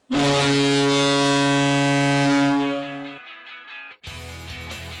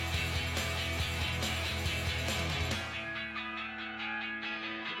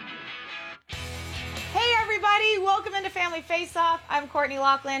Face Off. I'm Courtney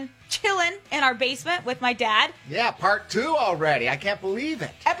Lachlan, chilling in our basement with my dad. Yeah, part 2 already. I can't believe it.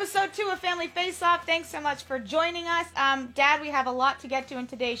 Episode 2 of Family Face Off. Thanks so much for joining us. Dad, we have a lot to get to in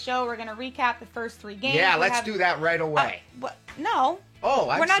today's show. We're going to recap the first 3 games. Yeah, let's do that right away. No. Oh,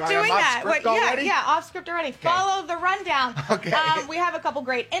 we're not sorry, doing that. Already? Yeah, off script already. Okay. Follow the rundown. Okay. We have a couple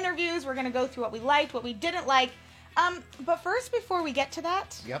great interviews. We're going to go through what we liked, what we didn't like. But first, before we get to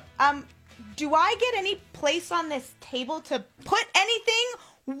that, do I get any place on this table to put anything?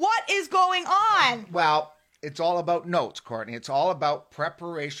 What is going on? Well, it's all about notes, Courtney. It's all about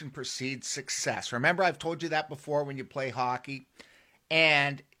preparation precedes success. Remember, I've told you that before when you play hockey,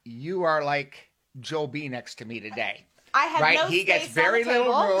 and you are like Joe B next to me today. I have no He gets space very on the table.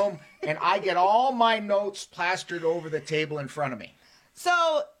 little room, and I get all my notes plastered over the table in front of me.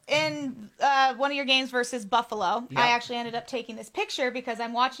 So in one of your games versus Buffalo, I actually ended up taking this picture because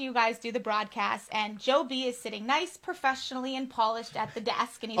I'm watching you guys do the broadcast, and Joe B is sitting nice, professionally, and polished at the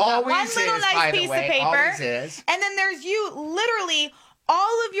desk, and he's got one little nice piece of paper. Always is. And then there's you, literally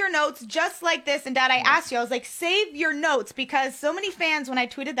all of your notes just like this. And Dad, I asked you, I was like, save your notes, because so many fans, when I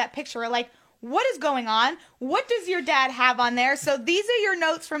tweeted that picture, were like, what is going on? What does your dad have on there? So these are your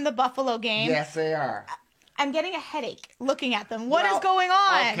notes from the Buffalo game. Yes, they are. I'm getting a headache looking at them. What is going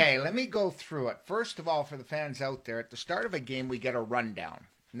on? Okay, let me go through it. First of all, for the fans out there, at the start of a game, we get a rundown.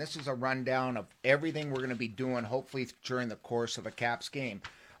 And this is a rundown of everything we're going to be doing, hopefully, during the course of a Caps game.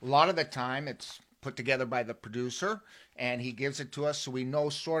 A lot of the time, it's put together by the producer, and he gives it to us so we know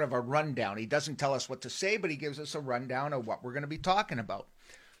sort of a rundown. He doesn't tell us what to say, but he gives us a rundown of what we're going to be talking about.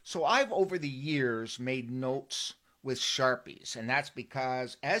 So I've, over the years, made notes with Sharpies, and that's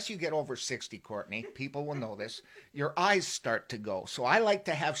because as you get over 60, Courtney, people will know this, your eyes start to go. So I like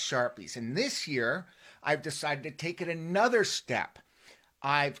to have Sharpies, and this year I've decided to take it another step.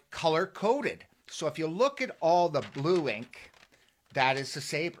 I've color-coded. So if you look at all the blue ink, that is the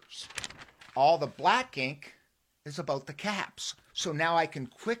Sabres. All the black ink is about the Caps. So now I can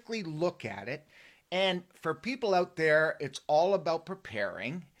quickly look at it, and for people out there, it's all about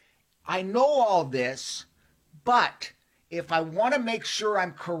preparing. I know all this, but if I want to make sure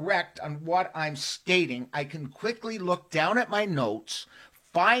I'm correct on what I'm stating, I can quickly look down at my notes,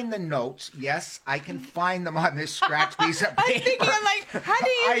 find the notes. Yes, I can find them on this scratch piece of paper. I'm thinking, I'm like, how do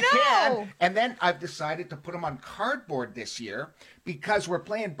you know? Can. And then I've decided to put them on cardboard this year because we're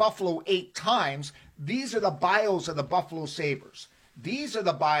playing Buffalo 8 times. These are the bios of the Buffalo Sabres. These are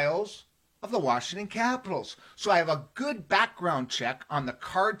the bios of the Washington Capitals. So I have a good background check on the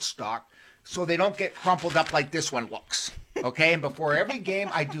cardstock so they don't get crumpled up like this one looks. Okay? And before every game,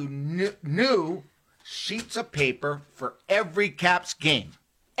 I do new sheets of paper for every Caps game.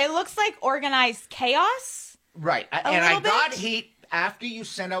 It looks like organized chaos. Right. And I got heat after you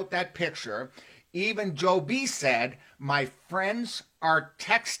sent out that picture. Even Joe B said, my friends are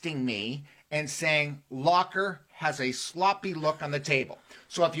texting me and saying, Locker has a sloppy look on the table.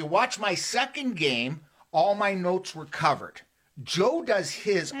 So if you watch my second game, all my notes were covered. Joe does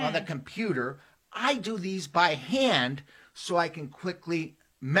his on the computer. I do these by hand so I can quickly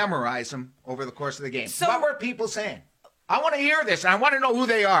memorize them over the course of the game. So, what were people saying? I want to hear this, and I want to know who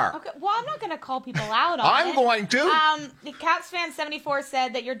they are. Okay, well, I'm not going to call people out on it. I'm going to. The Caps fan 74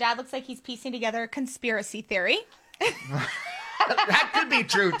 said that your dad looks like he's piecing together a conspiracy theory. That could be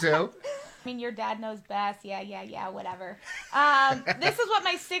true, too. I mean, your dad knows best. Yeah, whatever. This is what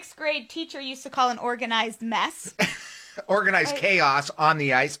my 6th grade teacher used to call an organized mess. Organized chaos on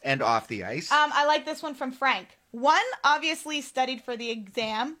the ice and off the ice. I like this one from Frank. 1 obviously studied for the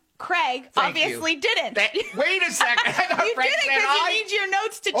exam. Craig obviously didn't. Wait a second. You did it because you need your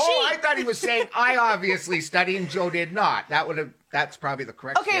notes to cheat. Oh, I thought he was saying I obviously studied and Joe did not. That's probably the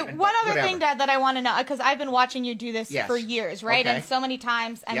correct statement. One other thing, Dad, that I want to know, because I've been watching you do this for years, right? Okay. And so many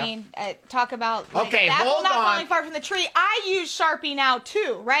times, I mean, talk about hold not on. falling far from the tree. I use Sharpie now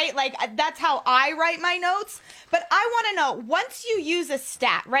too, right? Like that's how I write my notes. But I want to know, once you use a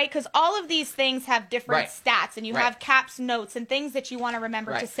stat, right? Because all of these things have different stats, and you have Caps notes and things that you want to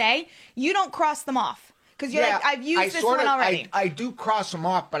remember to say. You don't cross them off. Because you're like, I've used this one already. I do cross them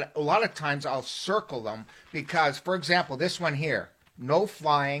off, but a lot of times I'll circle them because, for example, this one here, no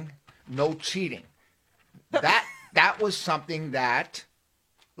flying, no cheating. That was something that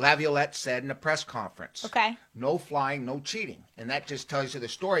Laviolette said in a press conference. Okay. No flying, no cheating. And that just tells you the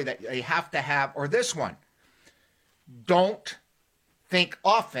story that you have to have, or this one, don't think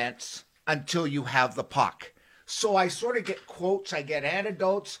offense until you have the puck. So I sort of get quotes, I get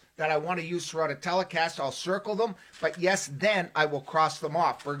anecdotes that I want to use throughout a telecast. I'll circle them, but yes, then I will cross them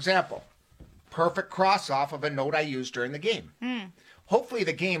off. For example, perfect cross off of a note I used during the game. Hopefully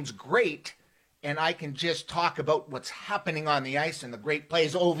the game's great, and I can just talk about what's happening on the ice and the great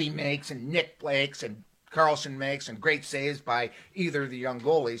plays Ovi makes and Nick makes and Carlson makes and great saves by either of the young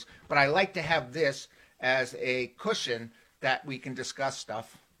goalies. But I like to have this as a cushion that we can discuss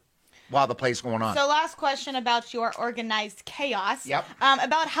stuff while the play's going on. So last question about your organized chaos. Yep.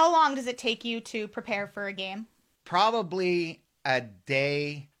 About how long does it take you to prepare for a game? Probably a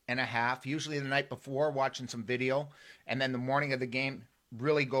day and a half, usually the night before, watching some video, and then the morning of the game,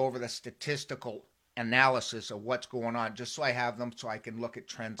 really go over the statistical analysis of what's going on, just so I have them so I can look at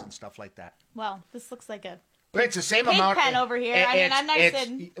trends and stuff like that. Well, this looks like a But it's the same pig amount. pen over here. I mean, I'm nice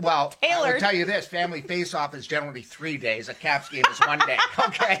and well, I will tailored. tell you this: family face-off is generally 3 days. A Caps game is 1 day.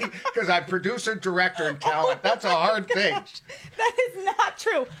 Okay, because I'm producer, director, and talent. That's a hard thing. That is not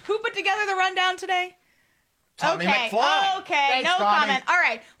true. Who put together the rundown today? Tommy okay. McFly. Okay, Thanks, no Tommy. comment. All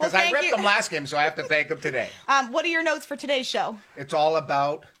right. Well, Because I thank ripped you. them last game, so I have to thank him today. What are your notes for today's show? It's all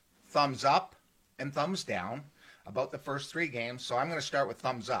about thumbs up and thumbs down about the first 3 games. So I'm going to start with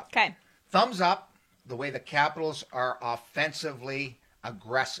thumbs up. Okay. Thumbs up, the way the Capitals are offensively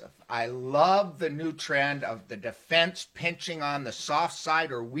aggressive. I love the new trend of the defense pinching on the soft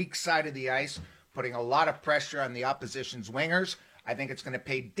side or weak side of the ice, putting a lot of pressure on the opposition's wingers. I think it's going to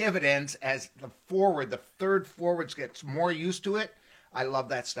pay dividends as the third forwards gets more used to it. I love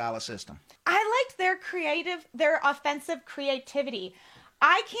that style of system. I liked their offensive creativity.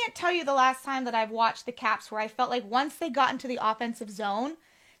 I can't tell you the last time that I've watched the Caps where I felt like once they got into the offensive zone,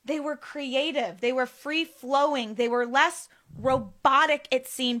 they were creative. They were free-flowing. They were less robotic, it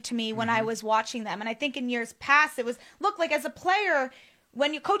seemed to me, when I was watching them. And I think in years past, it was, look, like as a player,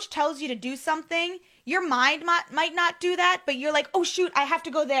 when your coach tells you to do something, your mind might not do that, but you're like, oh, shoot, I have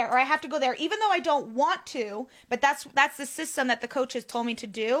to go there, or I have to go there, even though I don't want to, but that's the system that the coach has told me to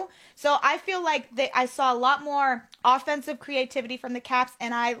do. So I feel like I saw a lot more offensive creativity from the Caps,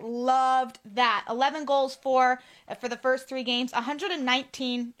 and I loved that. 11 goals for the first 3 games,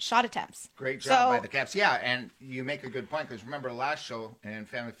 119 shot attempts. Great job by the Caps. Yeah, and you make a good point, because remember last show in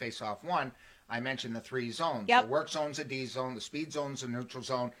Family Face-Off 1, I mentioned the 3 zones. Yep. The work zone's a D zone, the speed zone's a neutral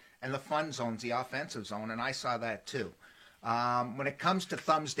zone, and the fun zone's the offensive zone, and I saw that too. When it comes to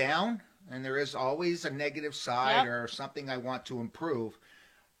thumbs down, and there is always a negative side or something I want to improve,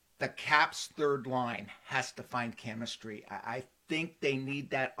 the Caps' third line has to find chemistry. I think they need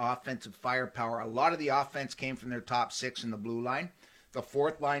that offensive firepower. A lot of the offense came from their top 6 in the blue line. The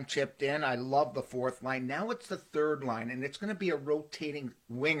fourth line chipped in. I love the fourth line. Now it's the third line, and it's going to be a rotating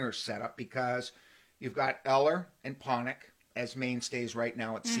winger setup because you've got Eller and Panik as mainstays right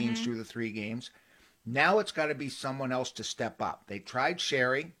now, it seems, through the 3 games. Now it's got to be someone else to step up. They tried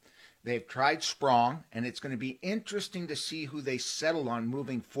Sherry. They've tried Sprong, and it's going to be interesting to see who they settle on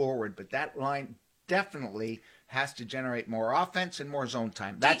moving forward, but that line definitely has to generate more offense and more zone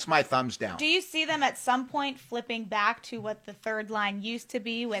time. That's my thumbs down. Do you see them at some point flipping back to what the third line used to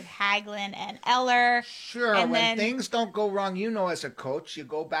be with Hagelin and Eller? Sure, and when things don't go wrong, as a coach, you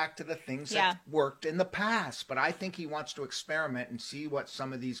go back to the things that worked in the past. But I think he wants to experiment and see what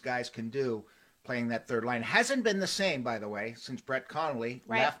some of these guys can do playing that third line. Hasn't been the same, by the way, since Brett Connolly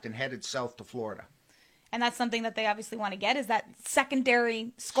left and headed south to Florida. And that's something that they obviously want to get, is that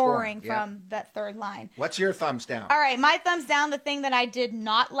secondary scoring from that third line. What's your thumbs down? All right, my thumbs down, the thing that I did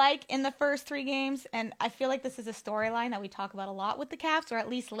not like in the first 3 games, and I feel like this is a storyline that we talk about a lot with the Caps, or at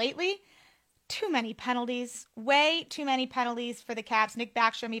least lately, too many penalties. Way too many penalties for the Caps. Nick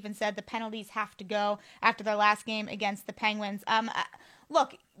Backstrom even said the penalties have to go after their last game against the Penguins.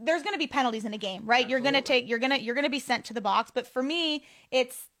 Look, there's going to be penalties in a game, right? Absolutely. You're going to be sent to the box, but for me,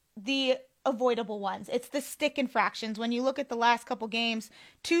 it's the avoidable ones. It's the stick infractions. When you look at the last couple games,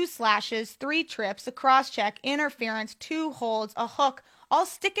 2 slashes, 3 trips, a cross-check, interference, 2 holds, a hook, all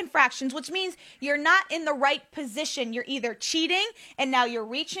stick infractions, which means you're not in the right position. You're either cheating and now you're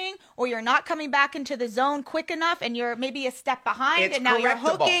reaching, or you're not coming back into the zone quick enough and you're maybe a step behind and now you're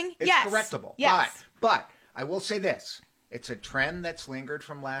hooking. It's correctable. Yes. But I will say this. It's a trend that's lingered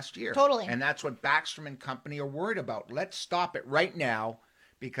from last year. Totally. And that's what Backstrom and company are worried about. Let's stop it right now,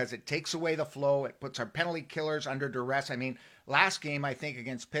 because it takes away the flow. It puts our penalty killers under duress. I mean, last game, I think,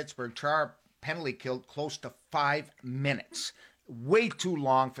 against Pittsburgh, Char penalty killed close to 5 minutes. Way too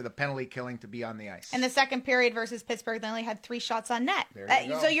long for the penalty killing to be on the ice. In the second period versus Pittsburgh, they only had 3 shots on net. There you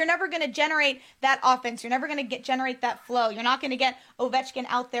go. So you're never going to generate that offense. You're never going to generate that flow. You're not going to get Ovechkin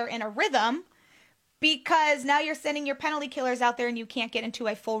out there in a rhythm, because now you're sending your penalty killers out there and you can't get into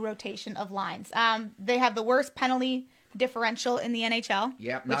a full rotation of lines. They have the worst penalty differential in the NHL.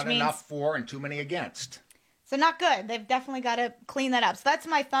 Yep, not enough for and too many against. So not good. They've definitely got to clean that up. So that's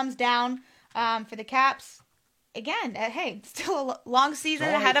my thumbs down for the Caps. again, hey, still a long season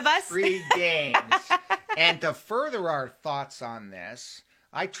ahead of us. 3 games. And to further our thoughts on this,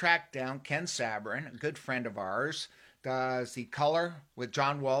 I tracked down Ken Sabourin, a good friend of ours, does the color with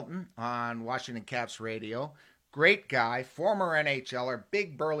John Walton on Washington Caps radio. Great guy, former NHLer,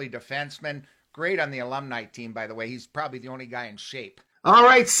 big burly defenseman, great on the alumni team, by the way. He's probably the only guy in shape. All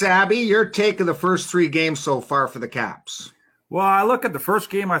right, Sabby, your take of the first 3 games so far for the Caps. Well, I look at the first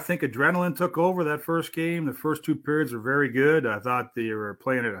game. I think adrenaline took over that first game. The first 2 periods were very good. I thought they were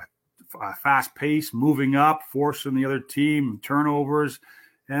playing at a fast pace, moving up, forcing the other team, turnovers.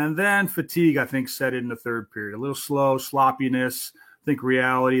 And then fatigue, I think, set in the third period. A little slow, sloppiness. I think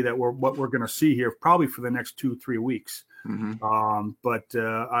reality that what we're going to see here probably for the next 2-3 weeks. Mm-hmm.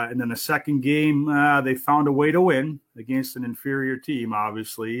 And then the second game, they found a way to win against an inferior team,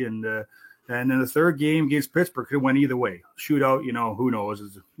 obviously. And then the third game against Pittsburgh could have went either way. Shootout, who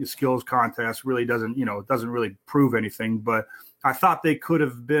knows? The skills contest really doesn't really prove anything. But I thought they could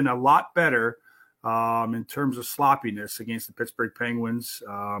have been a lot better in terms of sloppiness against the Pittsburgh Penguins.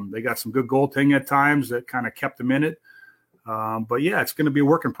 They got some good goaltending at times that kind of kept them in it. But yeah, it's going to be a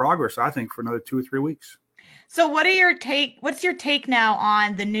work in progress, I think, for another 2 or 3 weeks. So what's your take now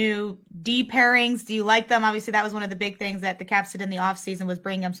on the new D pairings? Do you like them? Obviously, that was one of the big things that the Caps did in the offseason was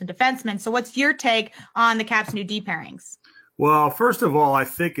bringing up some defensemen. So what's your take on the Caps' new D pairings? Well, first of all, I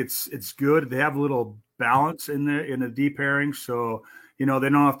think it's good. They have a little balance in the D pairing. So, they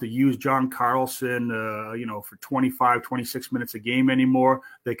don't have to use John Carlson, for 25, 26 minutes a game anymore.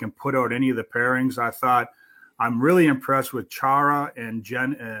 They can put out any of the pairings. I'm really impressed with Chara and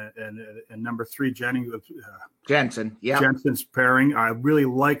and number 3 Jensen. Yeah, Jensen's pairing. I really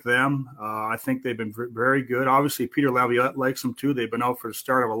like them. I think they've been very good. Obviously, Peter Laviolette likes them too. They've been out for the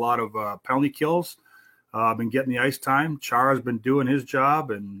start of a lot of penalty kills. Been getting the ice time. Chara's been doing his job,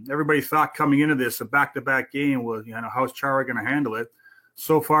 and everybody thought coming into this a back-to-back game was, how's Chara going to handle it?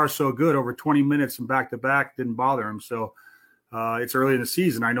 So far, so good. Over 20 minutes and back-to-back didn't bother him. So. It's early in the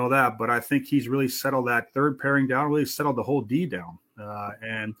season, I know that, but I think he's really settled that third pairing down, really settled the whole D down.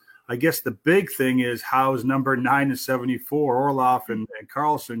 And I guess the big thing is how's number 9 and 74, Orlov and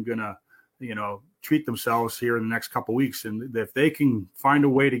Carlson, going to, treat themselves here in the next couple of weeks. And if they can find a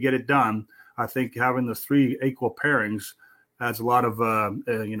way to get it done, I think having the 3 equal pairings adds a lot of,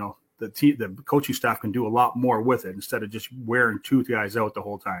 the coaching staff can do a lot more with it instead of just wearing 2 guys out the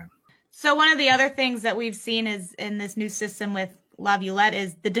whole time. So one of the other things that we've seen is in this new system with Laviolette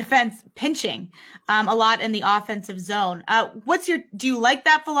is the defense pinching a lot in the offensive zone. Do you like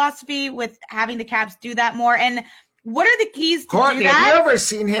that philosophy with having the Caps do that more? And what are the keys to Courtney, do that? Have you ever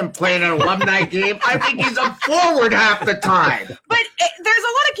seen him play in an alumni game? I think he's a forward half the time. But there's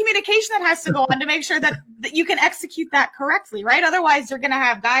a lot of communication that has to go on to make sure that you can execute that correctly, right? Otherwise, you're going to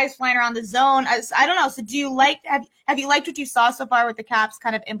have guys flying around the zone. I don't know. So do you have you liked what you saw so far with the Caps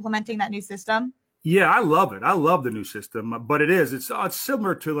kind of implementing that new system? Yeah, I love it. I love the new system, but it's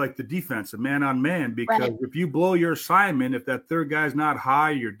similar to like the defense, a man on man, because if you blow your assignment, if that third guy's not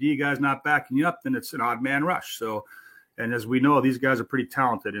high, your D guy's not backing you up, then it's an odd man rush. So, and as we know, these guys are pretty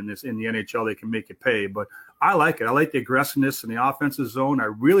talented in the NHL. They can make it pay, but I like it. I like the aggressiveness in the offensive zone. I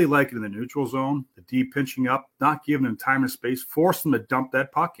really like it in the neutral zone, the D pinching up, not giving them time and space, force them to dump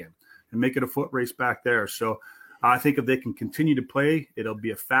that puck in and make it a foot race back there. So I think if they can continue to play, it'll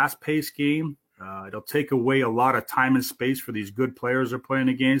be a fast-paced game. It'll take away a lot of time and space for these good players they're playing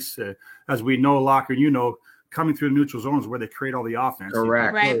against. As we know, Locker, coming through the neutral zone is where they create all the offense.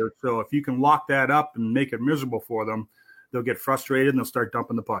 Correct. Right. So if you can lock that up and make it miserable for them, they'll get frustrated and they'll start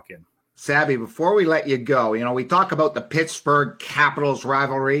dumping the puck in. Sabby, before we let you go, we talk about the Pittsburgh Capitals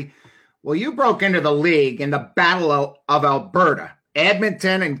rivalry. Well, you broke into the league in the Battle of Alberta,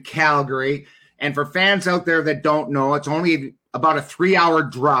 Edmonton and Calgary. And for fans out there that don't know, it's only about a 3-hour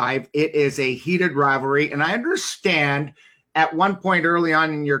drive. It is a heated rivalry. And I understand at one point early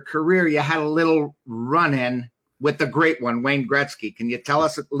on in your career, you had a little run-in with the great one, Wayne Gretzky. Can you tell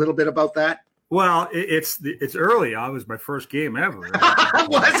us a little bit about that? Well, it's early. It was my first game ever.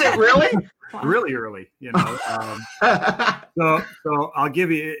 Was it really? Really early, So I'll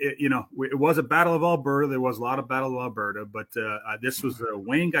give you, it was a Battle of Alberta. There was a lot of Battle of Alberta, but this was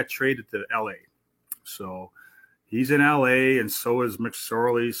Wayne got traded to L.A. So he's in L.A. and so is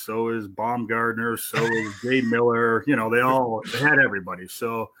McSorley, so is Baumgartner, so is Jay Miller. They had everybody.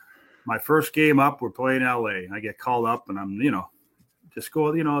 So my first game up, we're playing L.A. I get called up and I'm, just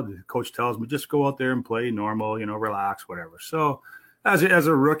go, the coach tells me, just go out there and play normal, relax, whatever. So as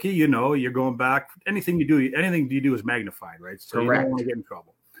a rookie, you're going back. Anything you do is magnified, right? So Correct. You don't want to get in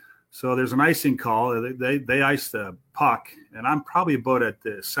trouble. So there's an icing call. They ice the puck, and I'm probably about at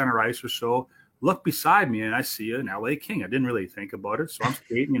the center ice or so. look beside me, and I see an LA King. I didn't really think about it, so I'm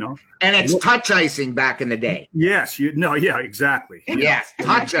skating, And it's touch icing back in the day. Yes, yeah, exactly. Yes,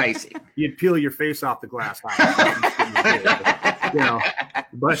 touch icing. You'd peel your face off the glass.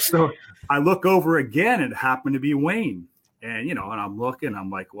 But so I look over again, and it happened to be Wayne. And, and I'm looking, I'm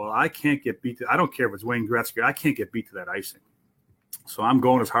like, well, I can't get beat. I don't care if it's Wayne Gretzky. I can't get beat to that icing. So I'm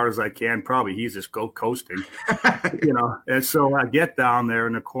going as hard as I can. Probably he's just coasting, And so I get down there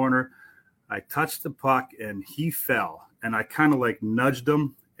in the corner. I touched the puck, and he fell. And I kind of like nudged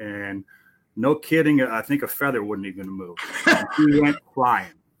him. And no kidding, I think a feather wouldn't even move. He went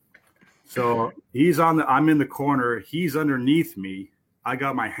flying. So I'm in the corner. He's underneath me. I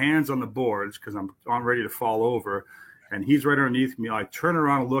got my hands on the boards because I'm ready to fall over. And he's right underneath me. I turn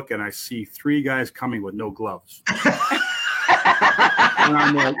around and look, and I see 3 guys coming with no gloves. And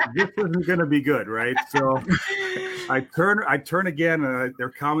I'm like, this isn't going to be good, right? So I turn again, and they're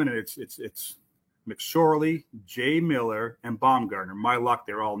coming, and it's McSorley, Jay Miller, and Baumgartner. My luck,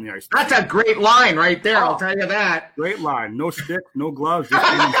 they're all in the ice. That's a great line right there, I'll tell you that. Great line. No stick, no gloves. They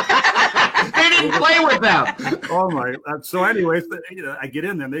didn't play with them. Oh, my. So anyways, I get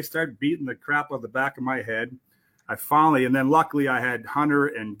in there, and they start beating the crap out of the back of my head. And then luckily I had Hunter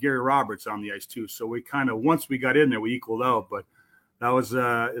and Gary Roberts on the ice too. So we once we got in there, we equaled out. But that was,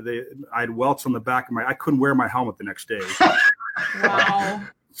 I had welts on the back of I couldn't wear my helmet the next day. Wow.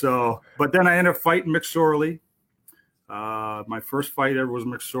 But then I ended up fighting McSorley. My first fight ever was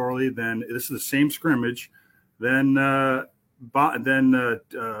McSorley. Then this is the same scrimmage. Then Gary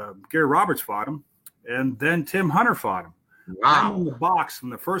Roberts fought him. And then Tim Hunter fought him. Wow. I'm in the box from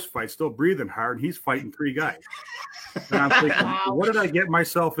the first fight, still breathing hard, and he's fighting 3 guys. And I'm thinking, what did I get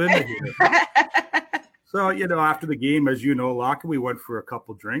myself into here? So, after the game, as you know, Locker, we went for a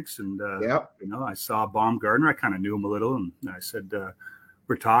couple drinks, and, I saw Baumgartner. I kind of knew him a little, and I said,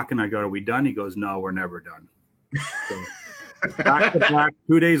 we're talking. I go, are we done? He goes, no, we're never done. So, back to back,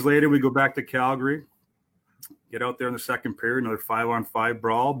 2 days later, we go back to Calgary, get out there in the second period, another 5-on-5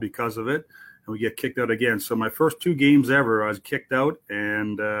 brawl because of it. And we get kicked out again. So my first 2 games ever, I was kicked out,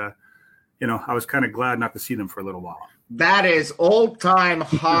 and I was kind of glad not to see them for a little while. That is old-time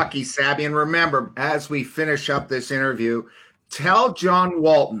hockey, Sabby. And remember, as we finish up this interview, tell John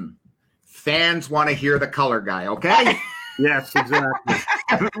Walton fans want to hear the color guy, okay? Yes, exactly.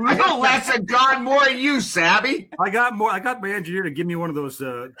 Little less of John, more of you, Sabby. I got my engineer to give me one of those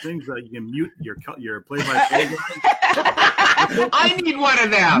things that you can mute your play-by-play guy. I need one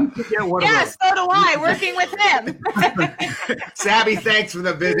of them. So do I, working with him. Sabby, thanks for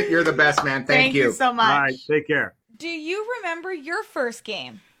the visit. You're the best, man. Thank you so much. All right, take care. Do you remember your first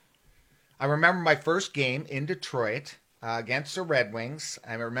game? I remember my first game in Detroit against the Red Wings.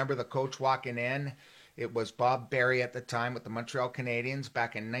 I remember the coach walking in. It was Bob Barry at the time with the Montreal Canadiens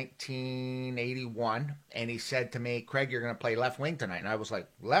back in 1981. And he said to me, Craig, you're going to play left wing tonight. And I was like,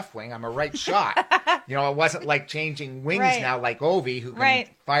 left wing? I'm a right shot. It wasn't like changing wings now like Ovi, who can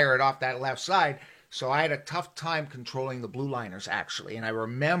fire it off that left side. So I had a tough time controlling the blue liners, actually. And I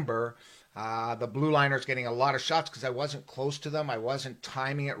remember the blue liners getting a lot of shots because I wasn't close to them. I wasn't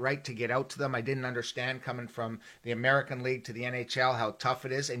timing it right to get out to them. I didn't understand coming from the American League to the NHL how tough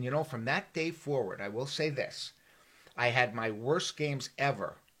it is. And, from that day forward, I will say this. I had my worst games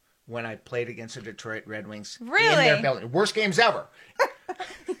ever when I played against the Detroit Red Wings. Really? In their building. Worst games ever.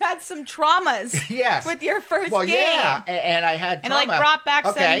 You had some traumas with your first game. Yeah, and I had trauma. And brought back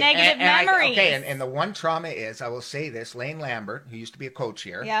some negative memories. And the one trauma is, I will say this, Lane Lambert, who used to be a coach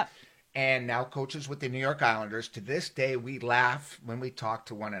here. Yep. And now coaches with the New York Islanders. To this day, we laugh when we talk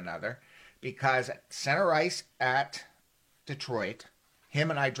to one another because at center ice at Detroit, him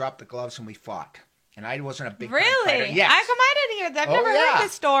and I dropped the gloves and we fought. And I wasn't a big fighter. Really? Yes. How come I didn't hear that? I've never heard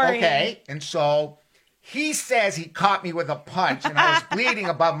this story. Okay. And so he says he caught me with a punch and I was bleeding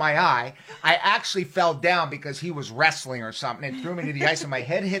above my eye. I actually fell down because he was wrestling or something and threw me to the ice and my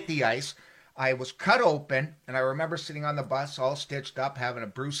head hit the ice. I was cut open, and I remember sitting on the bus all stitched up, having a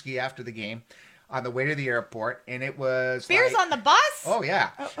brewski after the game on the way to the airport, and it was beers on the bus? Oh,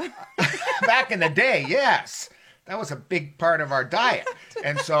 yeah. Back in the day, yes. That was a big part of our diet.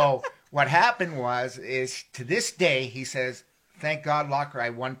 And so what happened is to this day, he says, thank God, Locker, I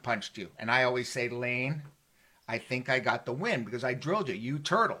one-punched you. And I always say, Lane, I think I got the win because I drilled you. You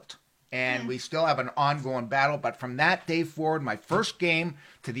turtled. And we still have an ongoing battle. But from that day forward, my first game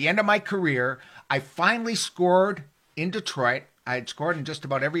to the end of my career, I finally scored in Detroit. I had scored in just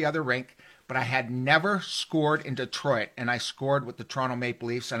about every other rink, but I had never scored in Detroit. And I scored with the Toronto Maple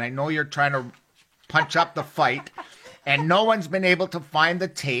Leafs. And I know you're trying to punch up the fight. And no one's been able to find the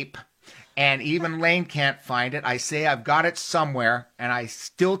tape. And even Lane can't find it. I say I've got it somewhere, and I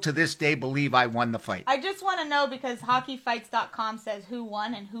still to this day believe I won the fight. I just want to know because hockeyfights.com says who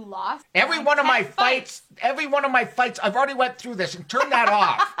won and who lost. Every one of my fights, I've already went through this, and turn that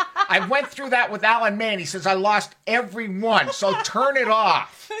off. I went through that with Alan Mann. He says I lost every one, so turn it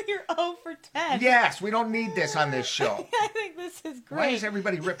off. You're 0 for 10. Yes, we don't need this on this show. I think this is great. Why is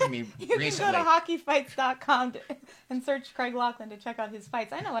everybody ripping me you recently? can go to hockeyfights.com and search Craig Laughlin to check out his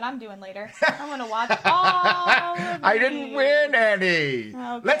fights. I know what I'm doing later. I'm going to watch all of I didn't win any.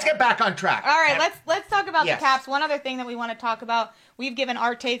 Okay. Let's get back on track. All right, let's talk about Yes. the Caps. One other thing that we want to talk about, we've given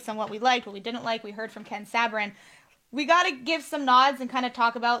our takes on what we liked, what we didn't like. We heard from Ken Sabourin. We got to give some nods and kind of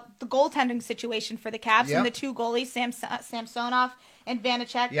talk about the goaltending situation for the Caps Yep. and the two goalies, Samsonov and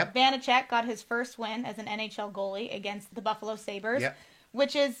Vanacek. Yep. Vanacek got his first win as an NHL goalie against the Buffalo Sabres. Yep.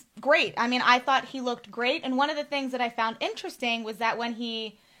 Which is great. I mean, I thought he looked great. And one of the things that I found interesting was that when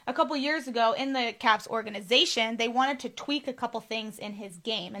a couple years ago in the Caps organization, they wanted to tweak a couple things in his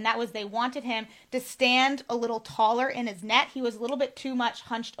game. And that was they wanted him to stand a little taller in his net. He was a little bit too much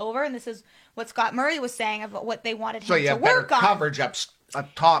hunched over. And this is what Scott Murray was saying about what they wanted him So you to have better work on. coverage up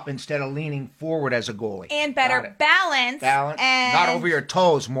top instead of leaning forward as a goalie. And better balance. Balance. And Not over your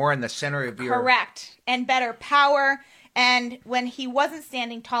toes, more in the center of your... Correct. And better power. And when he wasn't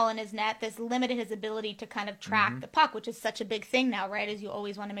standing tall in his net, this limited his ability to kind of track the puck, which is such a big thing now, right? As you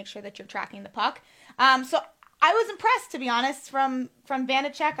always want to make sure that you're tracking the puck. So I was impressed, to be honest, from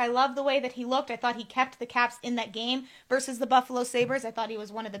Vanacek. I love the way that he looked. I thought he kept the Caps in that game versus the Buffalo Sabres. I thought he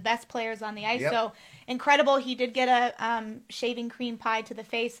was one of the best players on the ice. Yep. So incredible. He did get a shaving cream pie to the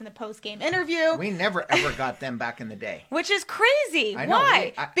face in the post-game interview. We never, ever got them back in the day. Which is crazy. I know.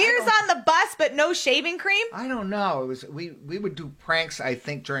 Why? I Beers don't- on the bus, but no shaving cream? I don't know. It was we would do pranks, I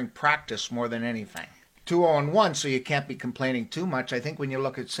think, during practice more than anything. 2-0-1, so you can't be complaining too much. I think when you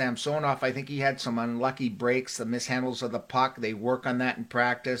look at Samsonov, I think he had some unlucky breaks, the mishandles of the puck. They work on that in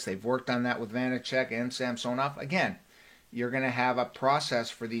practice. They've worked on that with Vanacek and Samsonov. Again, you're going to have a process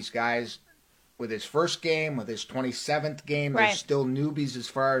for these guys with his first game, with his 27th game. Right. They're still newbies as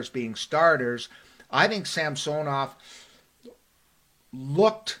far as being starters. I think Samsonov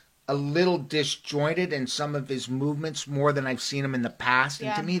looked a little disjointed in some of his movements more than I've seen him in the past. And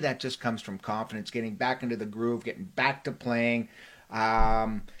Yeah. to me, that just comes from confidence, getting back into the groove, getting back to playing.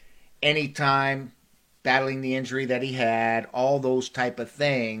 Anytime, battling the injury that he had, all those type of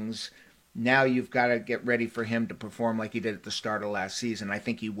things. Now you've got to get ready for him to perform like he did at the start of last season. I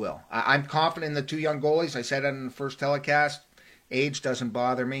think he will. I'm confident in the two young goalies. I said it in the first telecast. Age doesn't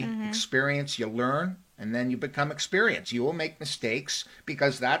bother me. Experience, you learn, and then you become experienced. You will make mistakes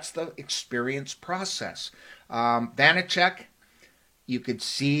because that's the experience process. Vanacek, you could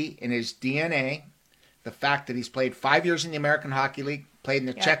see in his DNA the fact that he's played 5 years in the American Hockey League, played in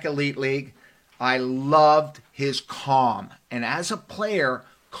the Czech Elite League. I loved his calm. And as a player,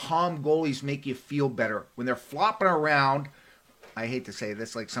 calm goalies make you feel better. When they're flopping around, I hate to say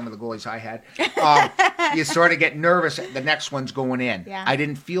this, like some of the goalies I had, you sort of get nervous. The next one's going in. Yeah. I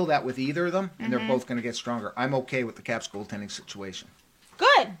didn't feel that with either of them, and they're both going to get stronger. I'm okay with the Caps goaltending situation.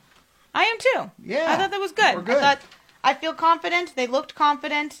 Good. I am too. Yeah. I thought that was good. We're good. I feel confident. They looked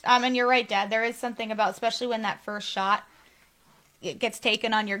confident. And you're right, Dad. There is something about, especially when that first shot it gets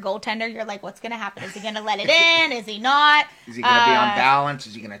taken on your goaltender, you're like, what's going to happen? Is he going to let it in? Is he not? Is he going to be on balance?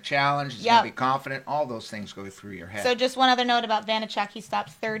 Is he going to challenge? Is he Yep. going to be confident? All those things go through your head. So just one other note about Vanacek. He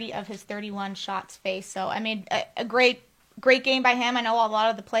stopped 30 of his 31 shots faced. So, I mean, a great game by him. I know a lot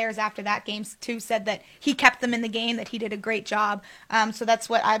of the players after that game, too, said that he kept them in the game, that he did a great job. So that's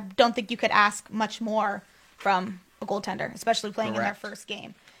what I don't think you could ask much more from a goaltender, especially playing in their Correct. first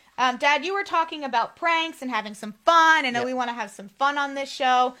game. Dad, you were talking about pranks and having some fun. I know Yep. we want to have some fun on this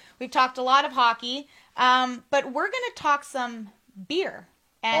show. We've talked a lot of hockey, but we're going to talk some beer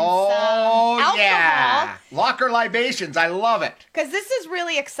and some alcohol. yeah. Locker libations. I love it. Because this is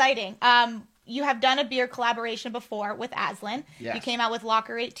really exciting. You have done a beer collaboration before with Aslan. Yes. You came out with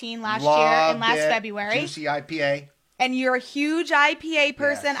Locker 18 last Loved year and last it. February. Juicy IPA. And you're a huge IPA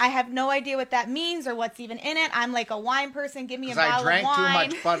person. Yes. I have no idea what that means or what's even in it. I'm like a wine person. Give me a Because I bottle drank of too wine.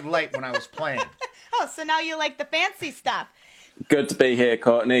 much Bud Light when I was playing. Oh, so now you like the fancy stuff. Good to be here,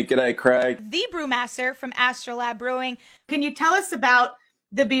 Courtney. G'day, Craig. The brewmaster from Astrolab Brewing. Can you tell us about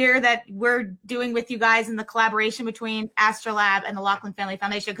the beer that we're doing with you guys in the collaboration between Astrolab and the Laughlin Family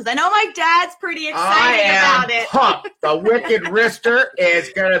Foundation? Because I know my dad's pretty excited about it. pumped. The Wicked Wrister is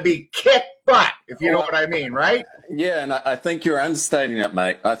going to be kick butt, if you know what I mean, right? Yeah, and I think you're understating it,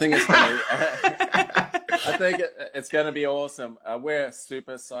 mate. I think it's going to I think it's going to be awesome. We're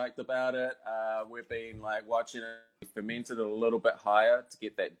super psyched about it. We've been like watching it, fermented it a little bit higher to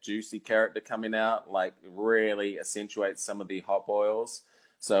get that juicy character coming out, like really accentuates some of the hop oils.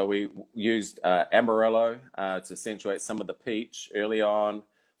 So we used Amarillo to accentuate some of the peach early on,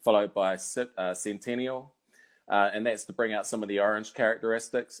 followed by Centennial. And that's to bring out some of the orange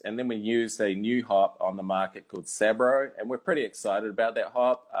characteristics. And then we used a new hop on the market called Sabro, and we're pretty excited about that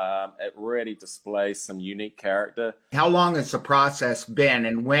hop. It really displays some unique character. How long has the process been,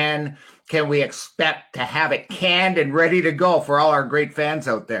 and when can we expect to have it canned and ready to go for all our great fans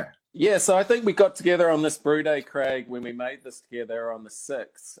out there? Yeah, so I think we got together on this brew day, Craig, when we made this together on the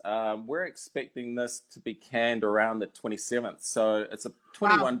 6th. We're expecting this to be canned around the 27th. So it's a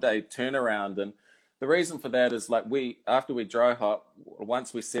 21-day turnaround, and the reason for that is like after we dry hop,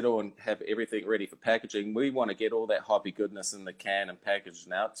 once we settle and have everything ready for packaging, we want to get all that hoppy goodness in the can and packaged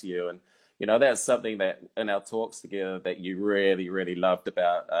and out to you. And, that's something that in our talks together that you really, really loved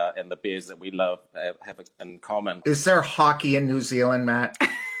about and the beers that we love have in common. Is there hockey in New Zealand, Matt?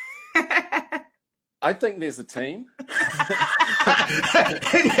 I think there's a team.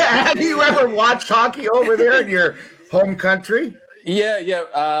 Have you ever watched hockey over there in your home country?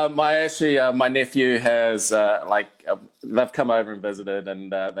 Yeah. My nephew has they've come over and visited,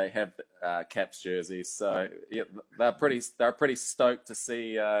 and they have Caps jerseys. So yeah, they're pretty stoked to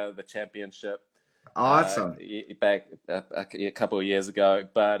see the championship. Awesome. Back a couple of years ago,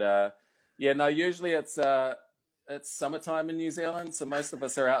 but usually it's summertime in New Zealand, so most of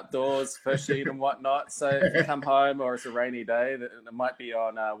us are outdoors fishing and whatnot. So if you come home or it's a rainy day, it might be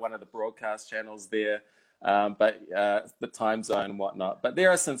on one of the broadcast channels there. But the time zone and whatnot. But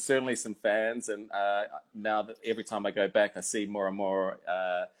there are certainly some fans, and now that every time I go back, I see more and more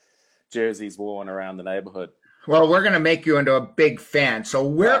jerseys worn around the neighborhood. Well, we're going to make you into a big fan. So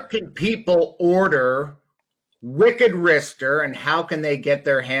where can people order Wicked Wrister, and how can they get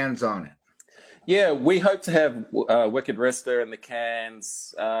their hands on it? Yeah, we hope to have Wicked Wrister in the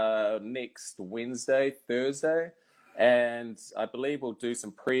cans next Wednesday, Thursday. And I believe we'll do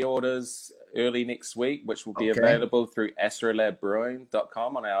some pre-orders early next week, which will be available through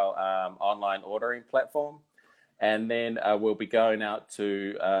astrolabbrewing.com on our online ordering platform. And then we'll be going out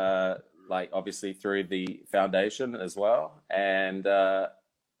to, obviously through the foundation as well. And,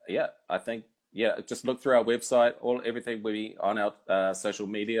 just look through our website. Everything will be on our social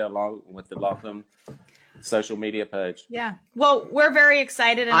media along with the Lachlan social media page. Yeah. Well, we're very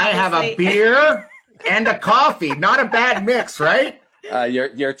excited. And I have a beer and a coffee. Not a bad mix, right?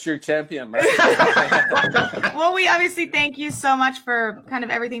 You're a true champion, man. Well, we obviously thank you so much for kind of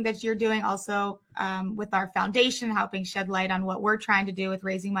everything that you're doing also with our foundation, helping shed light on what we're trying to do with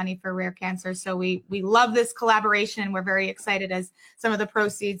raising money for rare cancer. So we love this collaboration, and we're very excited as some of the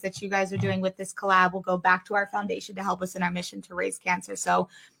proceeds that you guys are doing with this collab will go back to our foundation to help us in our mission to raise cancer. So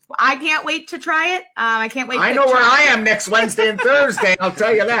I can't wait to try it. I can't wait. I know where I am next Wednesday and Thursday. I'll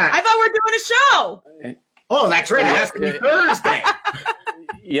tell you that. I thought we were doing a show. Oh, that's right. It has to be Thursday.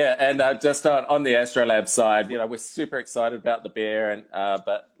 Yeah, and just on the Astrolab side, we're super excited about the beer, and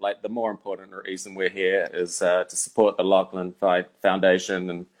but the more important reason we're here is to support the Lachlan Foundation,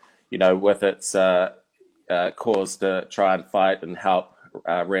 and with its cause to try and fight and help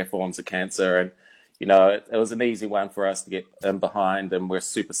rare forms of cancer. And it was an easy one for us to get in behind, and we're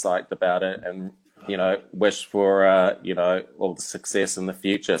super psyched about it, and wish for all the success in the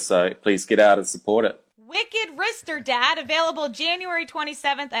future. So please get out and support it. Wicked Wrister, Dad, available January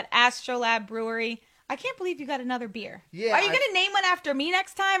 27th at Astrolab Brewery. I can't believe you got another beer. Yeah. Are you going to name one after me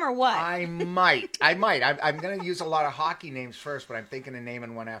next time or what? I might. I'm going to use a lot of hockey names first, but I'm thinking of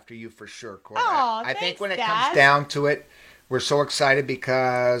naming one after you for sure, Courtney. Oh, I think when it Dad. comes down to it, we're so excited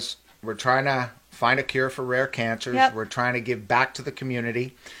because we're trying to find a cure for rare cancers. Yep. We're trying to give back to the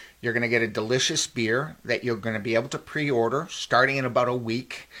community. You're going to get a delicious beer that you're going to be able to pre-order starting in about a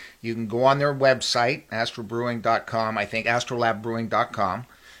week. You can go on their website, astrobrewing.com, I think astrolabbrewing.com.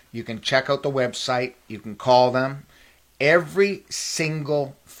 You can check out the website. You can call them. Every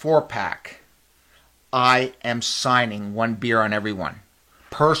single 4-pack, I am signing one beer on every one.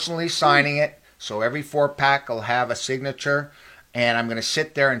 Personally signing it, so every 4-pack will have a signature. And I'm going to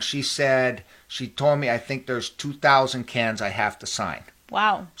sit there, and she told me I think there's 2,000 cans I have to sign.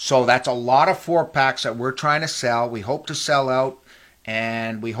 Wow. So that's a lot of 4-packs that we're trying to sell. We hope to sell out,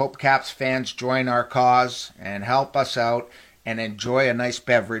 and we hope Caps fans join our cause and help us out and enjoy a nice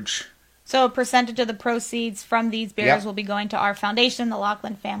beverage. So a percentage of the proceeds from these beers will be going to our foundation, the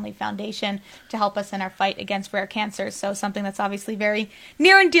Lachlan Family Foundation, to help us in our fight against rare cancers. So something that's obviously very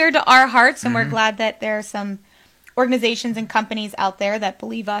near and dear to our hearts, and we're glad that there are some organizations and companies out there that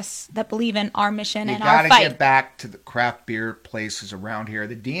believe in our mission and our fight. You got to get back to the craft beer places around here.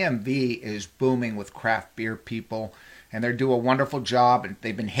 The DMV is booming with craft beer people, and they do a wonderful job. And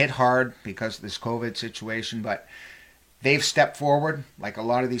they've been hit hard because of this COVID situation, but they've stepped forward like a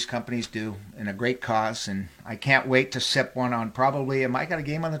lot of these companies do in a great cause, and I can't wait to sip one on probably, am I got a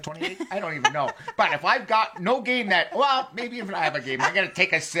game on the 28th? I don't even know. But if I've got no game maybe if I have a game, I got to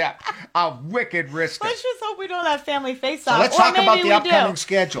take a sip. I'll wicked risk it. Let's just hope we don't have family face-off. So let's talk about the upcoming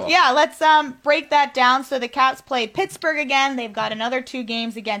schedule. Yeah, let's break that down. So the Caps play Pittsburgh again. They've got another 2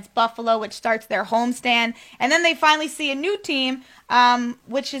 games against Buffalo, which starts their homestand. And then they finally see a new team,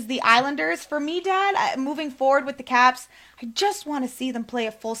 which is the Islanders. For me, Dad, moving forward with the Caps, I just want to see them play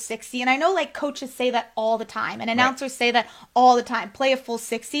a full 60. And I know like coaches say that all the time and announcers say that all the time, play a full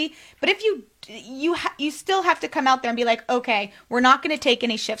 60. But if you still have to come out there and be like, okay, we're not going to take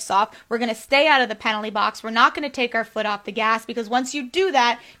any shifts off. We're going to stay out of the penalty box. We're not going to take our foot off the gas, because once you do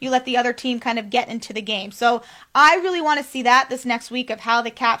that, you let the other team kind of get into the game. So I really want to see that this next week of how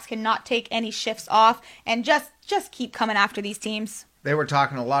the Caps can not take any shifts off and just keep coming after these teams. They were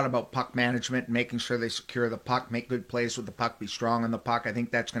talking a lot about puck management, making sure they secure the puck, make good plays with the puck, be strong on the puck. I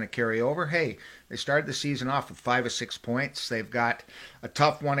think that's going to carry over. Hey, they started the season off with 5 or 6 points. They've got a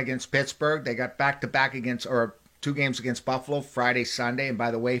tough one against Pittsburgh. They got back-to-back 2 games against Buffalo, Friday, Sunday. And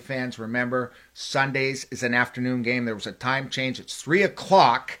by the way, fans, remember, Sundays is an afternoon game. There was a time change. It's 3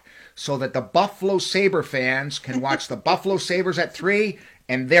 o'clock so that the Buffalo Sabre fans can watch the Buffalo Sabres at 3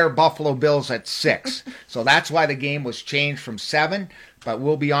 and their Buffalo Bills at 6. So that's why the game was changed from 7. But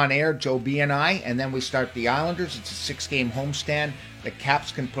we'll be on air, Joe B and I, and then we start the Islanders. It's a 6-game homestand. The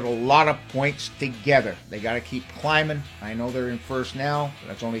Caps can put a lot of points together. They got to keep climbing. I know they're in first now.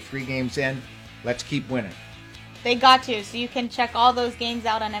 That's only 3 games in. Let's keep winning. They got to. So you can check all those games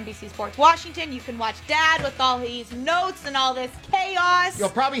out on NBC Sports Washington. You can watch Dad with all these notes and all this chaos. You'll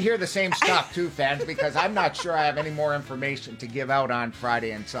probably hear the same stuff too, fans, because I'm not sure I have any more information to give out on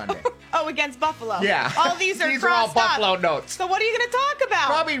Friday and Sunday. Oh, against Buffalo. Yeah. All these are these are all Buffalo up. notes. So what are you going to talk about?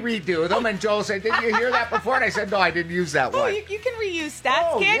 Probably redo them. And Joel said, did you hear that before? And I said, no, I didn't use that one. You can reuse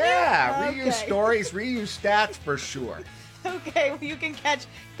stats, can't you? Yeah, reuse stories, reuse stats for sure. Okay, well, you can catch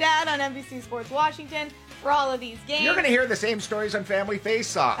Dad on NBC Sports Washington for all of these games. You're going to hear the same stories on Family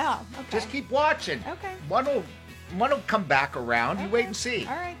Face-Off. Oh, okay. Just keep watching. Okay. One will come back around. You wait and see.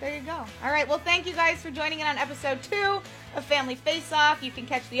 All right, there you go. All right, well, thank you guys for joining in on episode 2 of Family Face-Off. You can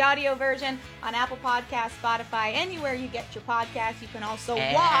catch the audio version on Apple Podcasts, Spotify, anywhere you get your podcasts. You can also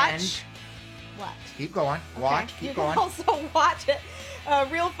watch. What? Keep going. Watch. Okay. Keep going. You can also watch it.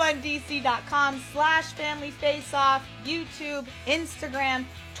 RealFunDC.com/FamilyFaceoff, YouTube, Instagram,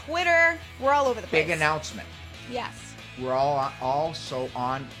 Twitter. We're all over the place. Big announcement. Yes. We're all also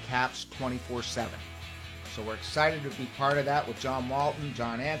on Caps 24/7. So we're excited to be part of that with John Walton,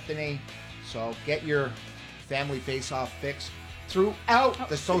 John Anthony. So get your Family Face-Off fix throughout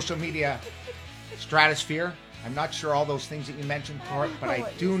the social media stratosphere. I'm not sure all those things that you mentioned, Court, but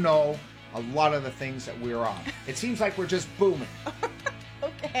I do know a lot of the things that we're on. It seems like we're just booming.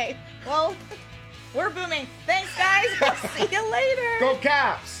 Okay. Well, we're booming. Thanks, guys. We'll see you later. Go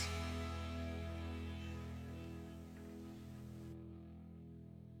Caps!